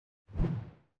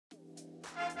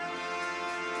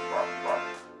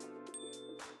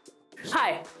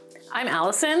Hi, I'm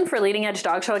Allison for Leading Edge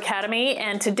Dog Show Academy,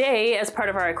 and today, as part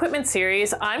of our equipment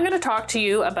series, I'm going to talk to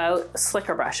you about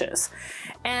slicker brushes.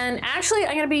 And actually,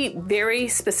 I'm going to be very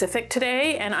specific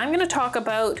today, and I'm going to talk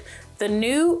about the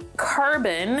new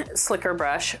Karben slicker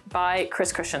brush by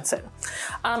Chris Christensen.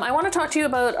 I want to talk to you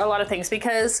about a lot of things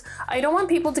because I don't want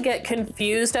people to get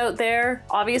confused out there.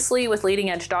 Obviously, with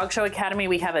Leading Edge Dog Show Academy,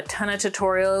 we have a ton of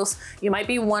tutorials. You might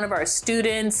be one of our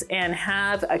students and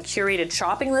have a curated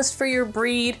shopping list for your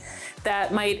breed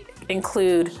that might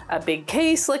include a big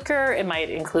K slicker, it might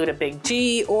include a big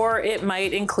G, or it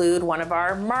might include one of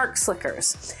our Mark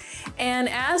slickers. And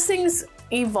as things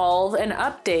evolve and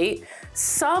update,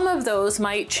 some of those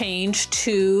might change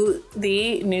to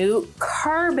the new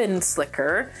Karben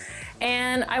slicker.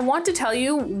 And I want to tell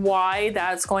you why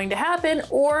that's going to happen,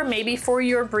 or maybe for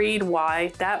your breed,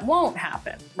 why that won't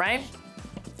happen, right?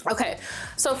 Okay,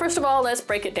 so first of all, let's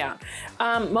break it down.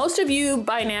 Most of you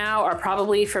by now are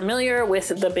probably familiar with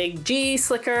the big G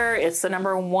slicker. It's the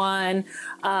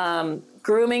 #1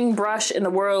 grooming brush in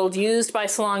the world, used by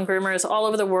salon groomers all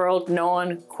over the world,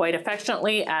 known quite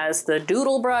affectionately as the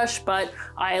doodle brush, but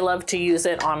I love to use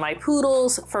it on my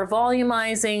poodles for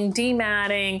volumizing,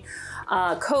 dematting,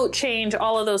 coat change,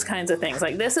 all of those kinds of things.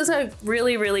 Like, this is a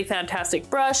really, really fantastic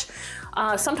brush.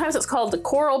 Sometimes it's called the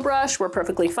coral brush. We're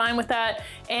perfectly fine with that.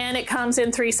 And it comes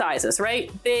in 3 sizes,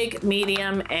 right? Big,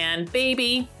 medium, and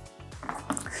baby.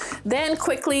 Then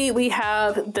quickly we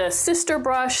have the sister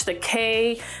brush, the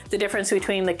K. The difference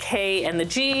between the K and the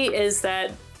G is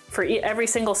that for every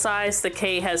single size, the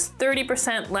K has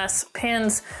 30% less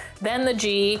pins than the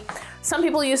G. Some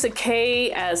people use the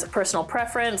K as a personal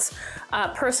preference.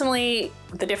 Personally,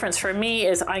 the difference for me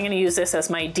is I'm gonna use this as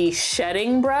my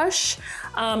de-shedding brush,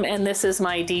 and this is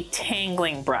my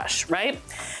detangling brush, right?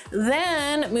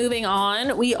 Then moving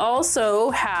on, we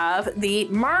also have the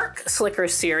Mark Slicker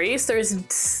series.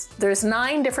 There's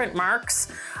 9 different Marks.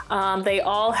 They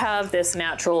all have this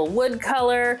natural wood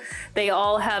color. They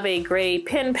all have a gray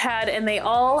pin pad, and they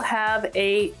all have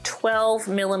a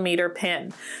 12mm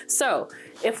pin. So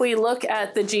if we look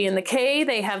at the G and the K,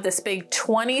 they have this big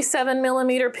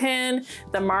 27mm pin.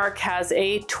 The Mark has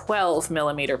a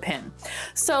 12mm pin.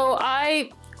 So I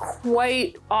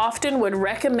quite often would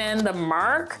recommend the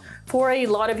Mark for a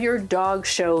lot of your dog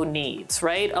show needs,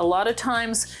 right? A lot of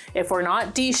times, if we're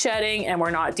not de-shedding and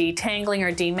we're not detangling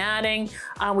or dematting,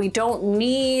 we don't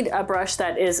need a brush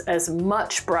that is as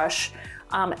much brush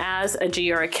as a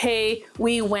G or a K.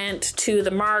 We went to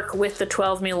the Mark with the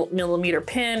 12mm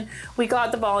pin. We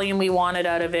got the volume we wanted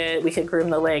out of it. We could groom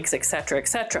the legs, etc.,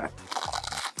 etc.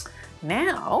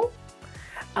 Now,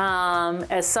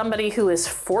 as somebody who is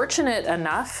fortunate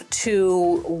enough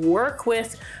to work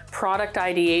with product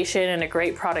ideation and a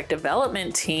great product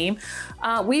development team,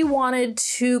 we wanted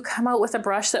to come out with a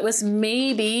brush that was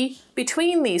maybe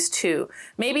between these two.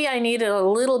 Maybe I needed a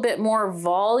little bit more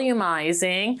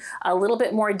volumizing, a little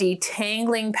bit more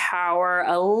detangling power,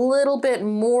 a little bit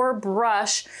more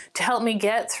brush to help me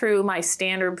get through my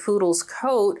standard poodle's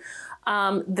coat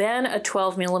than a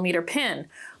 12mm pin.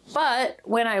 But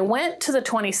when I went to the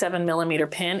 27mm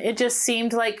pin, it just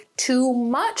seemed like too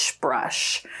much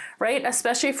brush, right?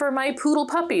 Especially for my poodle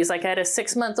puppies. Like, I had a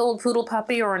 6-month-old poodle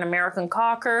puppy or an American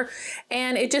Cocker,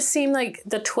 and it just seemed like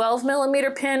the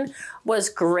 12mm pin was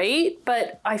great,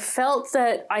 but I felt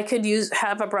that I could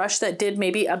have a brush that did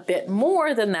maybe a bit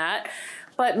more than that,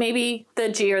 but maybe the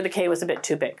G or the K was a bit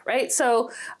too big, right? So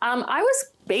I was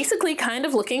basically kind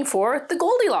of looking for the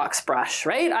Goldilocks brush,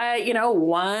 right?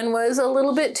 One was a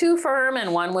little bit too firm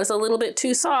and one was a little bit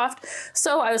too soft.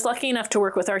 So I was lucky enough to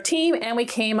work with our team, and we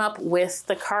came up with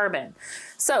the Karben.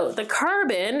 So the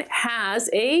Karben has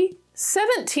a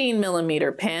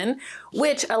 17mm pin,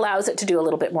 which allows it to do a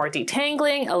little bit more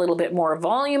detangling, a little bit more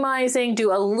volumizing,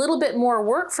 do a little bit more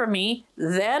work for me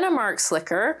than a Mark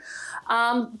slicker,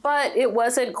 but it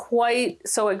wasn't quite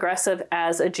so aggressive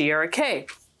as a G or a K.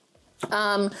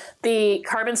 The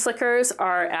Karben slickers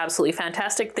are absolutely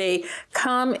fantastic. They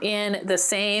come in the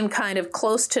same kind of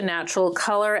close to natural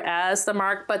color as the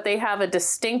Mark, but they have a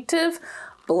distinctive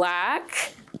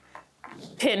black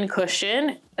pin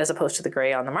cushion as opposed to the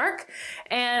gray on the Mark.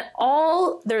 And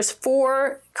there's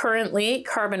 4 currently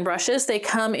Karben brushes. They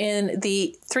come in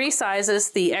the 3 sizes,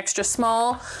 the extra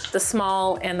small, the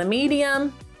small, and the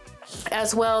medium.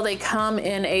 As well, they come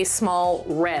in a small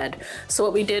red. So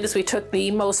what we did is we took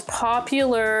the most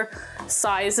popular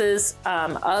sizes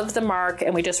of the Mark,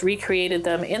 and we just recreated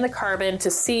them in the Karben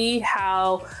to see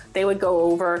how they would go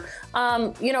over.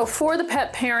 You know, for the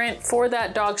pet parent, for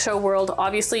that dog show world,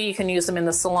 obviously you can use them in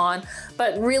the salon,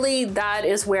 but really that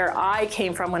is where I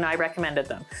came from when I recommended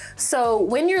them. So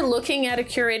when you're looking at a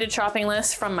curated shopping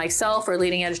list from myself or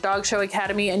Leading Edge Dog Show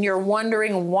Academy and you're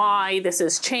wondering why this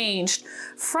has changed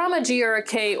from a G or a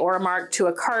K or a Mark to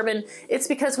a Karben, it's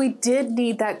because we did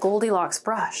need that Goldilocks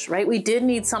brush, right? We did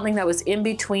need something that was in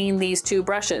between these two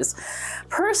brushes.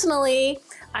 Personally,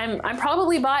 I'm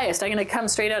probably biased. I'm gonna come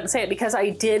straight out and say it because I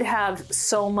did have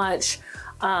so much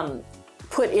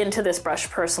put into this brush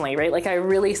personally, right? Like I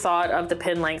really thought of the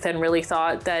pin length and really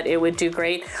thought that it would do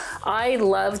great. I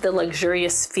love the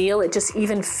luxurious feel. It just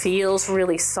even feels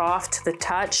really soft to the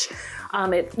touch.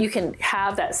 You can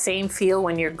have that same feel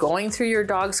when you're going through your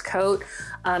dog's coat.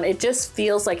 It just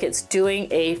feels like it's doing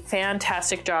a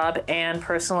fantastic job, and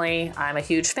personally, I'm a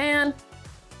huge fan.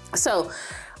 So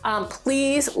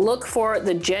please look for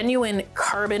the genuine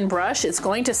Karben brush. It's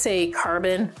going to say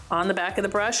Karben on the back of the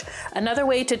brush. Another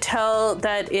way to tell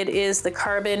that it is the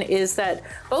Karben is that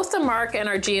both the Mark and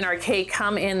our G and our K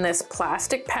come in this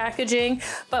plastic packaging,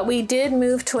 but we did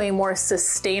move to a more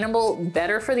sustainable,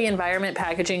 better for the environment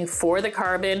packaging for the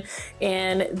Karben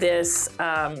in this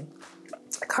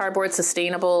cardboard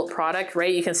sustainable product,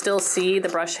 right? You can still see the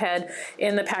brush head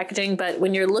in the packaging, but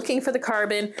when you're looking for the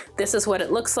Karben, this is what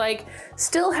it looks like.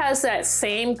 Still has that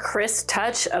same crisp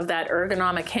touch of that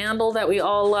ergonomic handle that we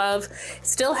all love.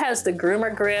 Still has the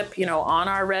groomer grip, you know, on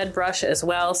our red brush as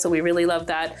well, so we really love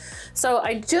that. So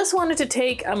I just wanted to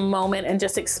take a moment and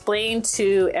just explain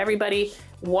to everybody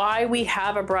why we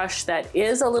have a brush that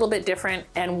is a little bit different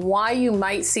and why you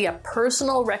might see a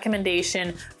personal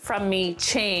recommendation from me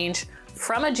change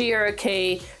from a G or a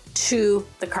K to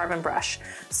the Karben brush.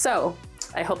 So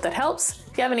I hope that helps.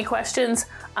 If you have any questions,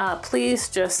 please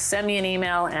just send me an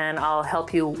email and I'll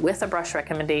help you with a brush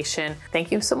recommendation.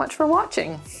 Thank you so much for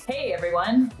watching. Hey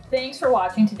everyone, thanks for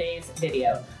watching today's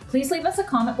video. Please leave us a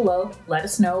comment below, let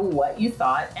us know what you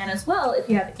thought, and as well, if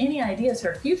you have any ideas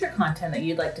for future content that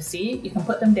you'd like to see, you can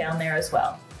put them down there as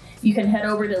well. You can head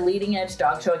over to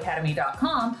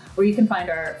leadingedgedogshow.com where you can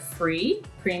find our free,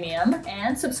 premium,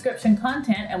 and subscription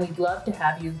content, and we'd love to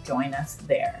have you join us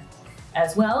there.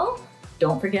 As well,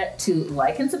 don't forget to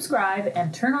like and subscribe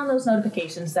and turn on those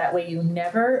notifications. That way you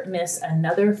never miss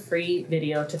another free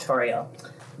video tutorial.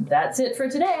 That's it for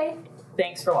today.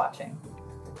 Thanks for watching.